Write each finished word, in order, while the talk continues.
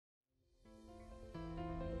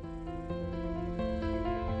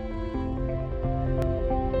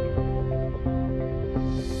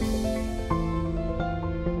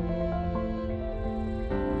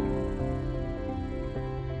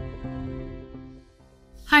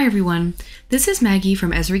Hi everyone, this is Maggie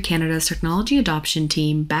from Esri Canada's Technology Adoption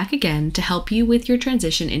Team back again to help you with your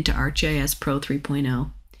transition into ArcGIS Pro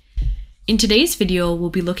 3.0. In today's video, we'll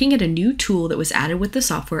be looking at a new tool that was added with the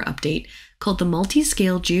software update called the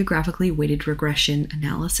Multiscale Geographically Weighted Regression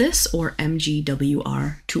Analysis, or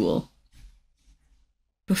MGWR tool.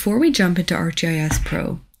 Before we jump into ArcGIS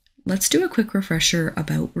Pro, let's do a quick refresher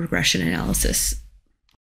about regression analysis.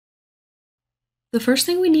 The first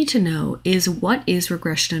thing we need to know is, what is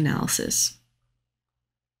regression analysis?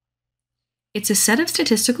 It's a set of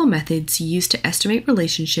statistical methods used to estimate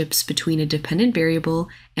relationships between a dependent variable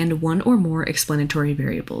and one or more explanatory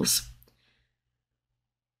variables.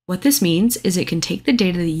 What this means is it can take the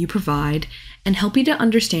data that you provide and help you to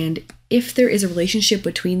understand if there is a relationship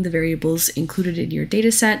between the variables included in your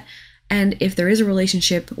dataset, and if there is a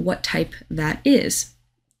relationship, what type that is.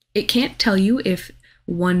 It can't tell you if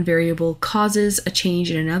one variable causes a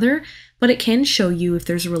change in another, but it can show you if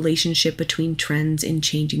there's a relationship between trends in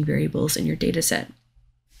changing variables in your dataset.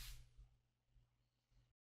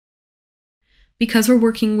 Because we're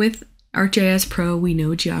working with ArcGIS Pro, we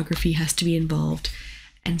know geography has to be involved,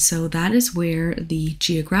 and so that is where the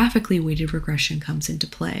geographically weighted regression comes into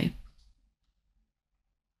play.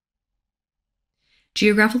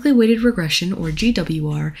 Geographically weighted regression, or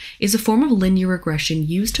GWR, is a form of linear regression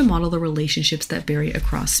used to model the relationships that vary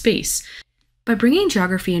across space. By bringing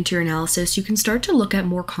geography into your analysis, you can start to look at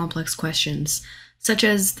more complex questions, such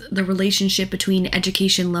as the relationship between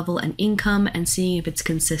education level and income and seeing if it's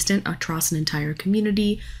consistent across an entire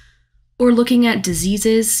community, or looking at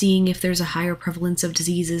diseases, seeing if there's a higher prevalence of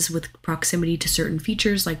diseases with proximity to certain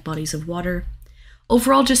features like bodies of water.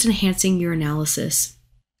 Overall, just enhancing your analysis.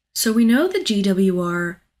 So we know that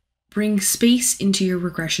GWR brings space into your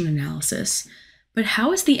regression analysis, but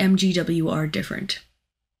how is the MGWR different?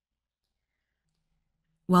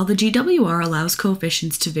 While the GWR allows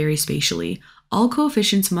coefficients to vary spatially, all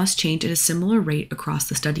coefficients must change at a similar rate across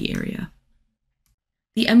the study area.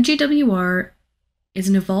 The MJWR is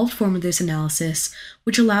an evolved form of this analysis,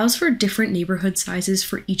 which allows for different neighborhood sizes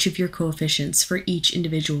for each of your coefficients for each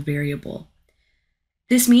individual variable.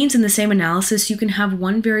 This means in the same analysis, you can have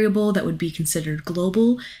one variable that would be considered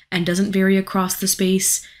global and doesn't vary across the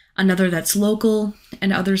space, another that's local,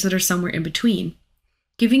 and others that are somewhere in between,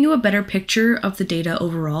 giving you a better picture of the data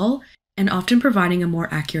overall and often providing a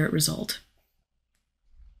more accurate result.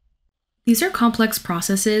 These are complex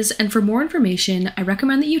processes, and for more information, I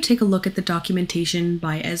recommend that you take a look at the documentation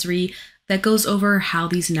by Esri that goes over how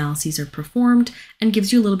these analyses are performed and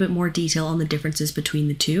gives you a little bit more detail on the differences between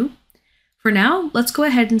the two. For now, let's go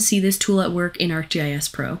ahead and see this tool at work in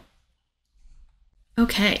ArcGIS Pro.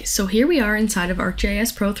 Okay, so here we are inside of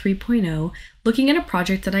ArcGIS Pro 3.0, looking at a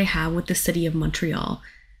project that I have with the city of Montreal.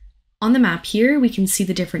 On the map here, we can see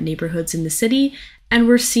the different neighborhoods in the city, and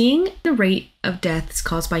we're seeing the rate of deaths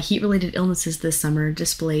caused by heat-related illnesses this summer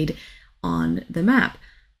displayed on the map.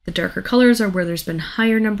 The darker colors are where there's been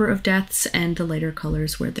higher number of deaths, and the lighter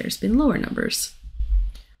colors where there's been lower numbers.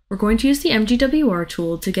 We're going to use the MGWR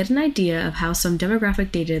tool to get an idea of how some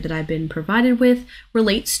demographic data that I've been provided with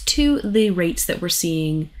relates to the rates that we're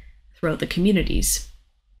seeing throughout the communities.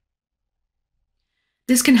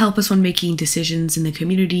 This can help us when making decisions in the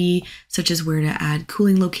community, such as where to add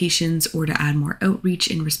cooling locations or to add more outreach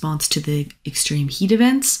in response to the extreme heat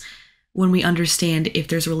events. When we understand if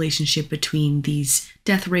there's a relationship between these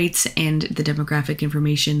death rates and the demographic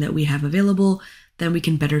information that we have available, then we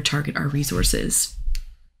can better target our resources.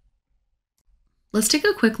 Let's take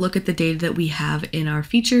a quick look at the data that we have in our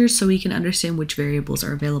features so we can understand which variables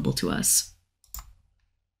are available to us.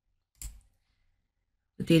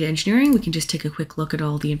 With data engineering, we can just take a quick look at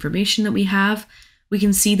all the information that we have. We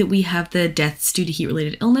can see that we have the deaths due to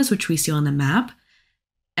heat-related illness, which we see on the map.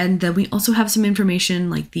 And then we also have some information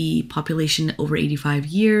like the population over 85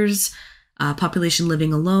 years, population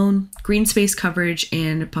living alone, green space coverage,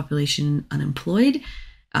 and population unemployed.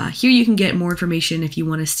 Here you can get more information if you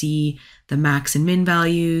want to see the max and min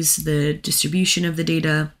values, the distribution of the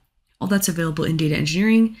data. All that's available in data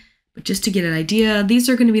engineering. But just to get an idea, these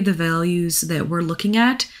are going to be the values that we're looking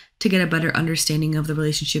at to get a better understanding of the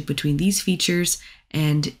relationship between these features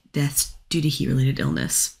and deaths due to heat-related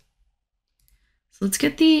illness. So let's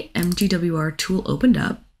get the MGWR tool opened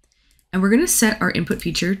up, and we're going to set our input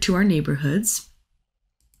feature to our neighborhoods.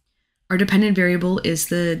 Our dependent variable is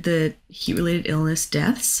the heat-related illness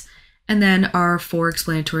deaths, and then our four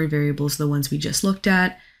explanatory variables, the ones we just looked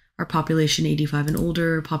at, our population 85 and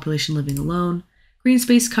older, population living alone, green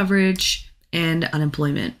space coverage, and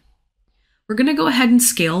unemployment. We're going to go ahead and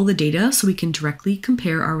scale the data so we can directly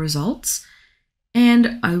compare our results.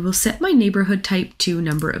 And I will set my neighborhood type to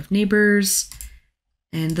number of neighbors,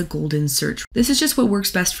 and the golden search. This is just what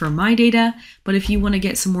works best for my data, but if you want to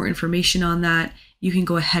get some more information on that, you can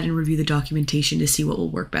go ahead and review the documentation to see what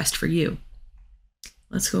will work best for you.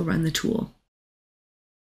 Let's go run the tool.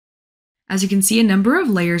 As you can see, a number of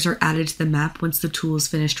layers are added to the map once the tool is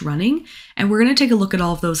finished running, and we're going to take a look at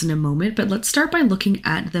all of those in a moment, but let's start by looking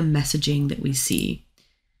at the messaging that we see.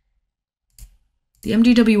 The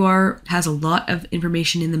MGWR has a lot of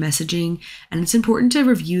information in the messaging, and it's important to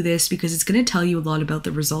review this because it's going to tell you a lot about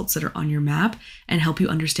the results that are on your map and help you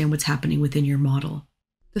understand what's happening within your model.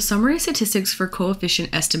 The Summary Statistics for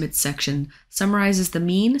Coefficient Estimates section summarizes the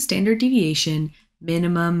mean, standard deviation,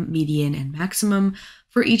 minimum, median, and maximum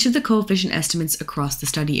for each of the coefficient estimates across the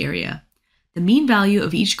study area. The mean value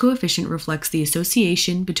of each coefficient reflects the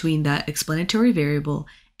association between the explanatory variable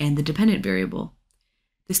and the dependent variable.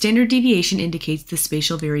 The standard deviation indicates the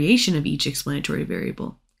spatial variation of each explanatory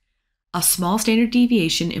variable. A small standard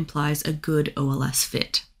deviation implies a good OLS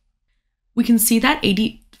fit. We can see that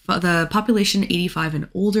the population 85 and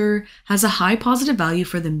older has a high positive value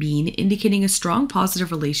for the mean, indicating a strong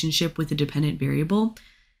positive relationship with the dependent variable.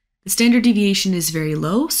 The standard deviation is very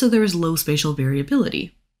low, so there is low spatial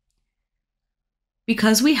variability.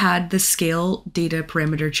 Because we had the scale data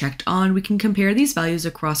parameter checked on, we can compare these values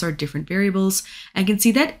across our different variables and can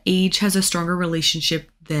see that age has a stronger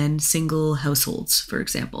relationship than single households, for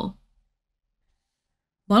example.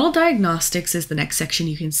 Model diagnostics is the next section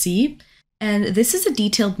you can see, and this is a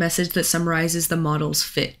detailed message that summarizes the model's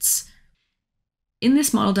fits. In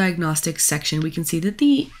this model diagnostics section, we can see that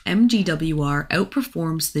the MGWR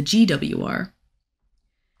outperforms the GWR.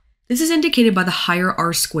 This is indicated by the higher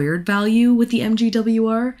R² value with the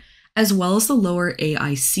MGWR, as well as the lower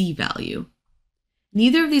AIC value.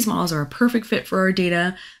 Neither of these models are a perfect fit for our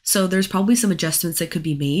data, so there's probably some adjustments that could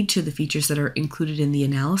be made to the features that are included in the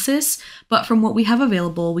analysis, but from what we have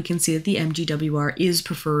available, we can see that the MGWR is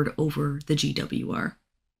preferred over the GWR.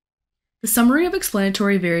 The Summary of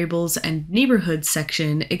Explanatory Variables and Neighborhoods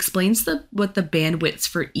section explains what the bandwidths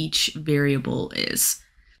for each variable is.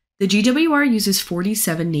 The GWR uses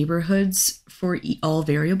 47 neighborhoods for all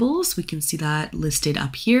variables. We can see that listed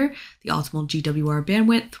up here. The optimal GWR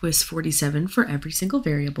bandwidth was 47 for every single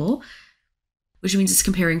variable, which means it's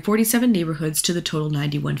comparing 47 neighborhoods to the total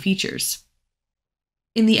 91 features.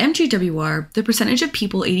 In the MGWR, the percentage of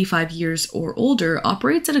people 85 years or older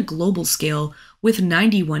operates at a global scale with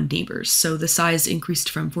 91 neighbors, so the size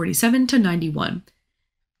increased from 47 to 91.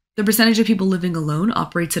 The percentage of people living alone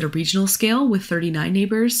operates at a regional scale with 39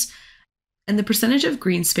 neighbors, and the percentage of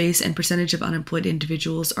green space and percentage of unemployed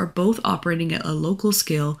individuals are both operating at a local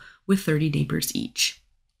scale with 30 neighbors each.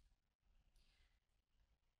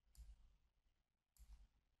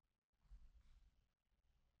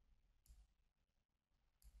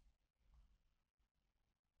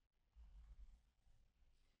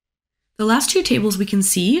 The last two tables we can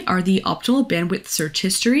see are the optimal bandwidth search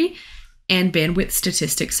history and bandwidth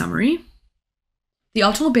statistic summary. The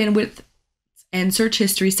optimal bandwidth and search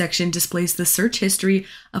history section displays the search history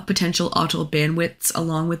of potential optimal bandwidths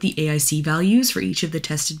along with the AIC values for each of the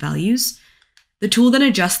tested values. The tool then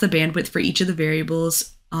adjusts the bandwidth for each of the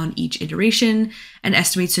variables on each iteration and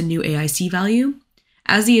estimates a new AIC value.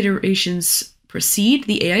 As the iterations proceed,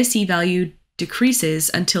 the AIC value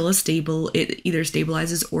decreases until it either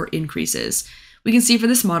stabilizes or increases. We can see for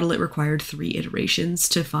this model it required 3 iterations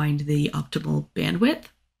to find the optimal bandwidth.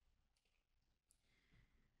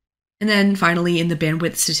 And then finally, in the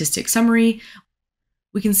bandwidth statistic summary,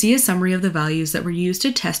 we can see a summary of the values that were used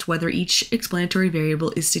to test whether each explanatory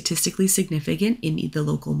variable is statistically significant in the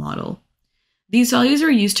local model. These values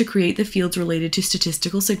are used to create the fields related to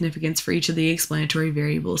statistical significance for each of the explanatory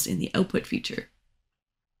variables in the output feature.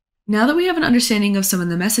 Now that we have an understanding of some of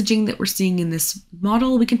the messaging that we're seeing in this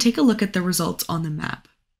model, we can take a look at the results on the map.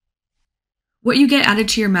 What you get added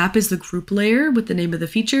to your map is the group layer with the name of the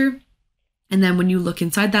feature. And then when you look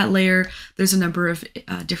inside that layer, there's a number of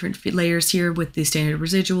different layers here with the standard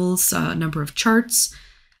residuals, a number of charts.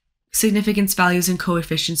 Significance values and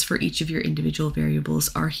coefficients for each of your individual variables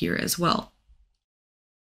are here as well.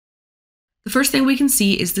 The first thing we can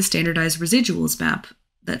see is the standardized residuals map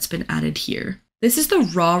that's been added here. This is the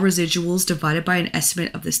raw residuals divided by an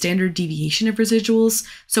estimate of the standard deviation of residuals,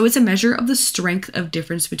 so it's a measure of the strength of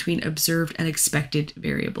difference between observed and expected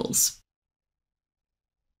variables.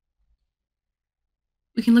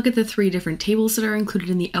 We can look at the 3 different tables that are included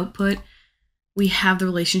in the output. We have the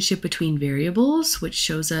relationship between variables, which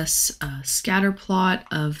shows us a scatter plot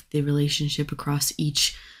of the relationship across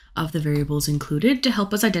each of the variables included to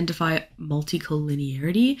help us identify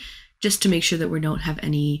multicollinearity, just to make sure that we don't have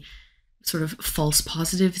any sort of false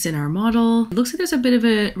positives in our model. It looks like there's a bit of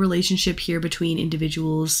a relationship here between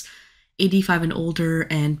individuals 85 and older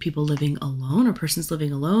and people living alone or persons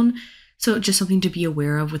living alone. So just something to be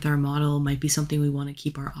aware of with our model, might be something we want to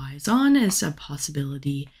keep our eyes on as a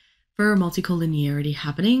possibility for multicollinearity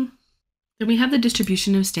happening. Then we have the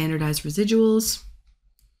distribution of standardized residuals,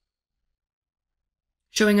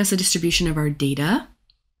 showing us a distribution of our data.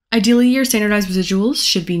 Ideally, your standardized residuals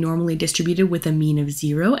should be normally distributed with a mean of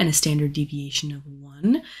 0 and a standard deviation of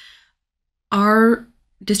 1. Our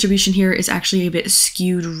distribution here is actually a bit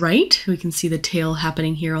skewed right. We can see the tail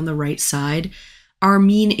happening here on the right side. Our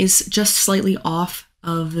mean is just slightly off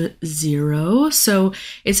of 0, so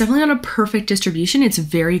it's definitely not a perfect distribution. It's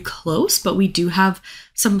very close, but we do have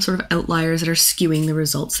some sort of outliers that are skewing the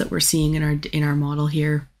results that we're seeing in our model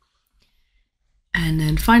here. And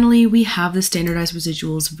then finally, we have the standardized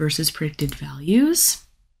residuals versus predicted values.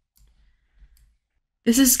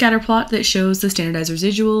 This is a scatter plot that shows the standardized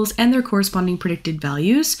residuals and their corresponding predicted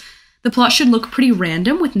values. The plot should look pretty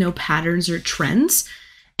random with no patterns or trends.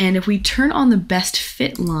 And if we turn on the best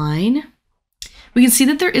fit line, we can see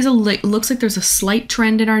that there is looks like there's a slight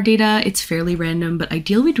trend in our data. It's fairly random, but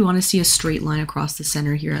ideally we do want to see a straight line across the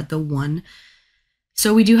center here at the 1.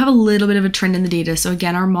 So we do have a little bit of a trend in the data. So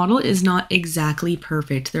again, our model is not exactly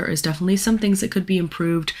perfect. There is definitely some things that could be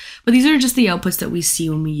improved, but these are just the outputs that we see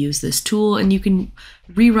when we use this tool, and you can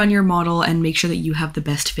rerun your model and make sure that you have the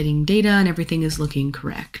best fitting data and everything is looking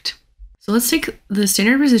correct. So let's take the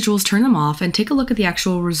standard residuals, turn them off, and take a look at the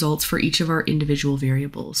actual results for each of our individual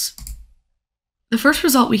variables. The first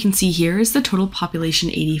result we can see here is the total population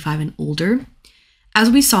 85 and older. As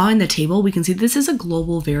we saw in the table, we can see this is a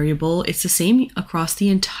global variable. It's the same across the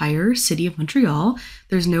entire city of Montreal.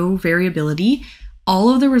 There's no variability. All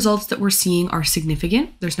of the results that we're seeing are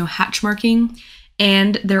significant. There's no hatch marking,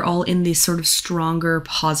 and they're all in this sort of stronger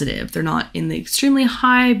positive. They're not in the extremely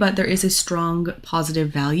high, but there is a strong positive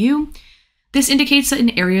value. This indicates that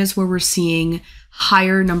in areas where we're seeing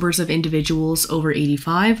higher numbers of individuals over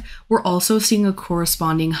 85, we're also seeing a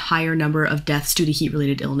corresponding higher number of deaths due to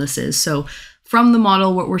heat-related illnesses. So from the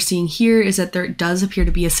model, what we're seeing here is that there does appear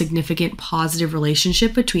to be a significant positive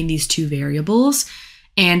relationship between these two variables,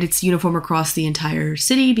 and it's uniform across the entire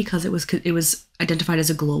city because it was identified as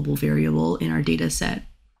a global variable in our data set.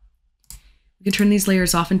 We can turn these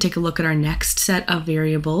layers off and take a look at our next set of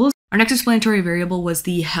variables. Our next explanatory variable was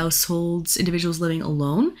the households, individuals living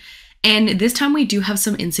alone. And this time we do have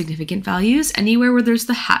some insignificant values. Anywhere where there's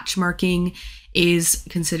the hatch marking is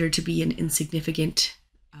considered to be an insignificant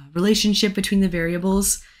relationship between the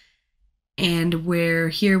variables. And where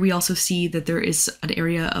here we also see that there is an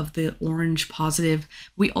area of the orange positive,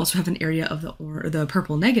 we also have an area of the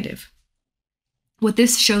purple negative. What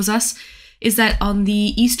this shows us is that on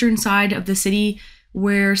the eastern side of the city,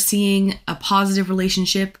 we're seeing a positive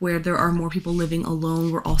relationship where there are more people living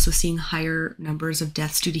alone. We're also seeing higher numbers of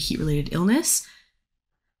deaths due to heat-related illness.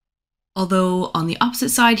 Although on the opposite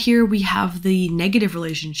side here, we have the negative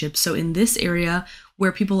relationship. So in this area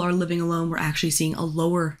where people are living alone, we're actually seeing a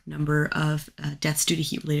lower number of deaths due to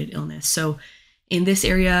heat-related illness. So in this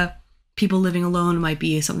area, people living alone might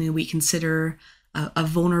be something that we consider a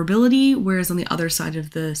vulnerability, whereas on the other side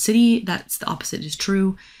of the city, that's the opposite is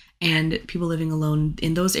true. And people living alone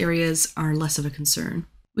in those areas are less of a concern.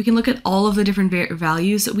 We can look at all of the different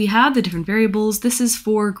values that we have, the different variables. This is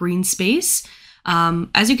for green space.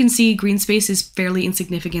 As you can see, green space is fairly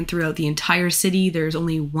insignificant throughout the entire city. There's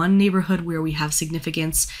only one neighborhood where we have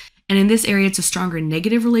significance. And in this area, it's a stronger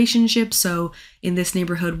negative relationship. So in this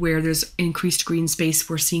neighborhood where there's increased green space,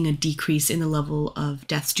 we're seeing a decrease in the level of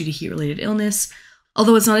deaths due to heat-related illness.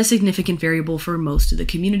 Although it's not a significant variable for most of the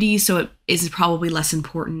community, so it is probably less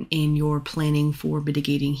important in your planning for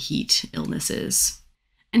mitigating heat illnesses.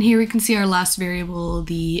 And here we can see our last variable,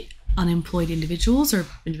 the unemployed individuals or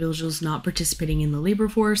individuals not participating in the labor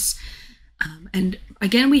force. And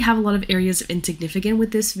again, we have a lot of areas of insignificant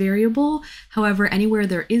with this variable. However, anywhere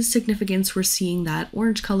there is significance, we're seeing that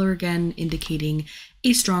orange color again, indicating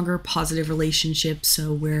a stronger positive relationship.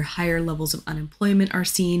 So where higher levels of unemployment are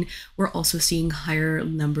seen, we're also seeing higher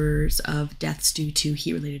numbers of deaths due to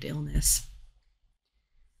heat-related illness.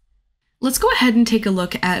 Let's go ahead and take a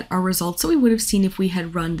look at our results that we would have seen if we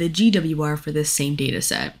had run the GWR for this same data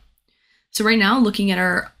set. So right now, looking at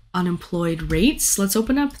our unemployed rates, let's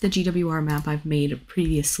open up the GWR map I've made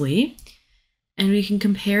previously, and we can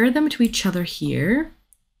compare them to each other here.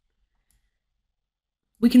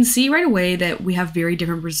 We can see right away that we have very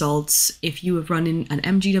different results if you have run in an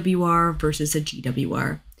MGWR versus a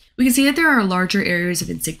GWR. We can see that there are larger areas of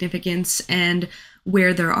insignificance, and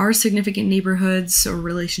where there are significant neighborhoods or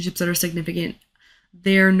relationships that are significant,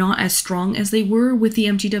 they're not as strong as they were with the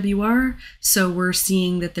MGWR. So we're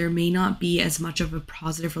seeing that there may not be as much of a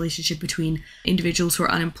positive relationship between individuals who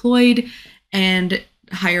are unemployed and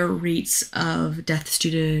higher rates of deaths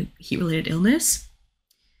due to heat-related illness.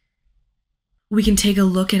 We can take a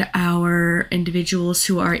look at our individuals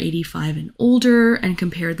who are 85 and older and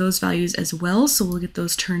compare those values as well. So we'll get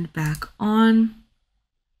those turned back on.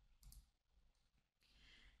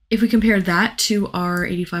 If we compare that to our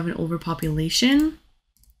 85 and older population,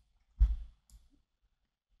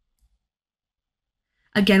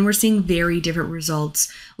 again, we're seeing very different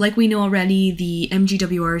results. Like we know already, the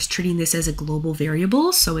MGWR is treating this as a global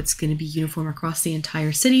variable, so it's going to be uniform across the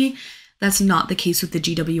entire city. That's not the case with the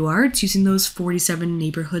GWR. It's using those 47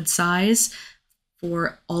 neighborhood size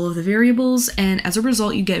for all of the variables, and as a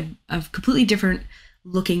result, you get a completely different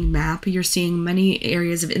looking map. You're seeing many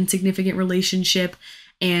areas of insignificant relationship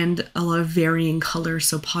and a lot of varying colors,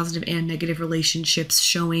 so positive and negative relationships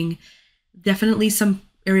showing definitely some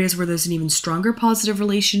areas where there's an even stronger positive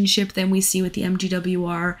relationship than we see with the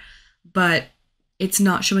MGWR, but it's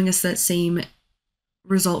not showing us that same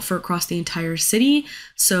result for across the entire city.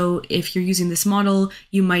 So if you're using this model,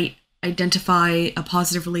 you might identify a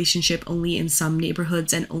positive relationship only in some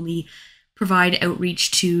neighborhoods and only provide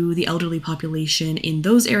outreach to the elderly population in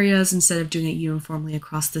those areas instead of doing it uniformly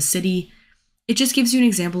across the city. It just gives you an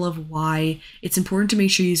example of why it's important to make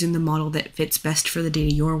sure you're using the model that fits best for the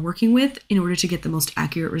data you're working with in order to get the most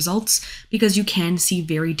accurate results, because you can see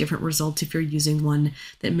very different results if you're using one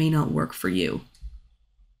that may not work for you.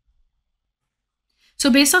 So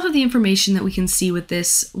based off of the information that we can see with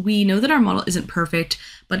this, we know that our model isn't perfect,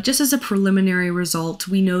 but just as a preliminary result,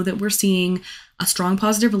 we know that we're seeing a strong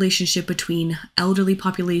positive relationship between elderly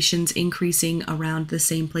populations increasing around the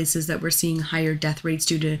same places that we're seeing higher death rates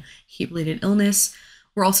due to heat-related illness.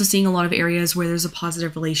 We're also seeing a lot of areas where there's a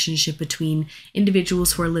positive relationship between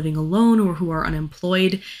individuals who are living alone or who are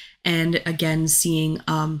unemployed, and again, seeing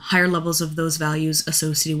higher levels of those values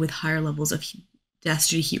associated with higher levels of deaths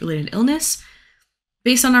due to heat-related illness.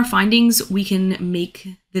 Based on our findings, we can make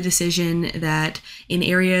the decision that in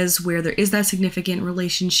areas where there is that significant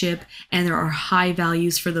relationship and there are high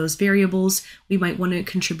values for those variables, we might want to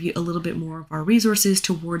contribute a little bit more of our resources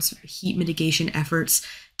towards heat mitigation efforts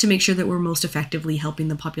to make sure that we're most effectively helping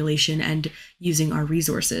the population and using our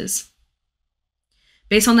resources.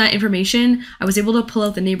 Based on that information, I was able to pull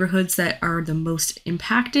out the neighborhoods that are the most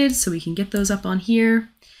impacted, so we can get those up on here.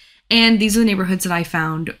 And these are the neighborhoods that I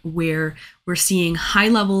found where we're seeing high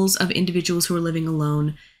levels of individuals who are living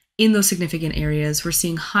alone in those significant areas. We're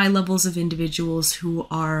seeing high levels of individuals who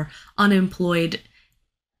are unemployed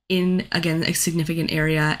in, again, a significant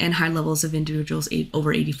area, and high levels of individuals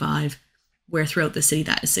over 85, where throughout the city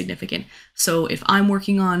that is significant. So if I'm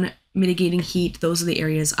working on mitigating heat, those are the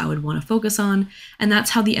areas I would want to focus on. And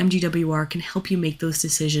that's how the MGWR can help you make those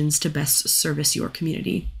decisions to best service your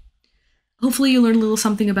community. Hopefully you learned a little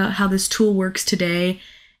something about how this tool works today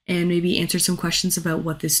and maybe answer some questions about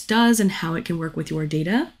what this does and how it can work with your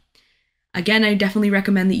data. Again, I definitely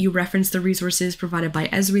recommend that you reference the resources provided by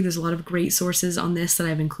Esri. There's a lot of great sources on this that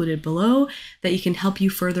I've included below that you can help you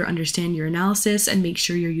further understand your analysis and make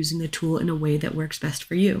sure you're using the tool in a way that works best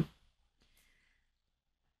for you.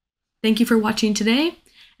 Thank you for watching today,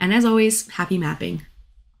 and as always, happy mapping.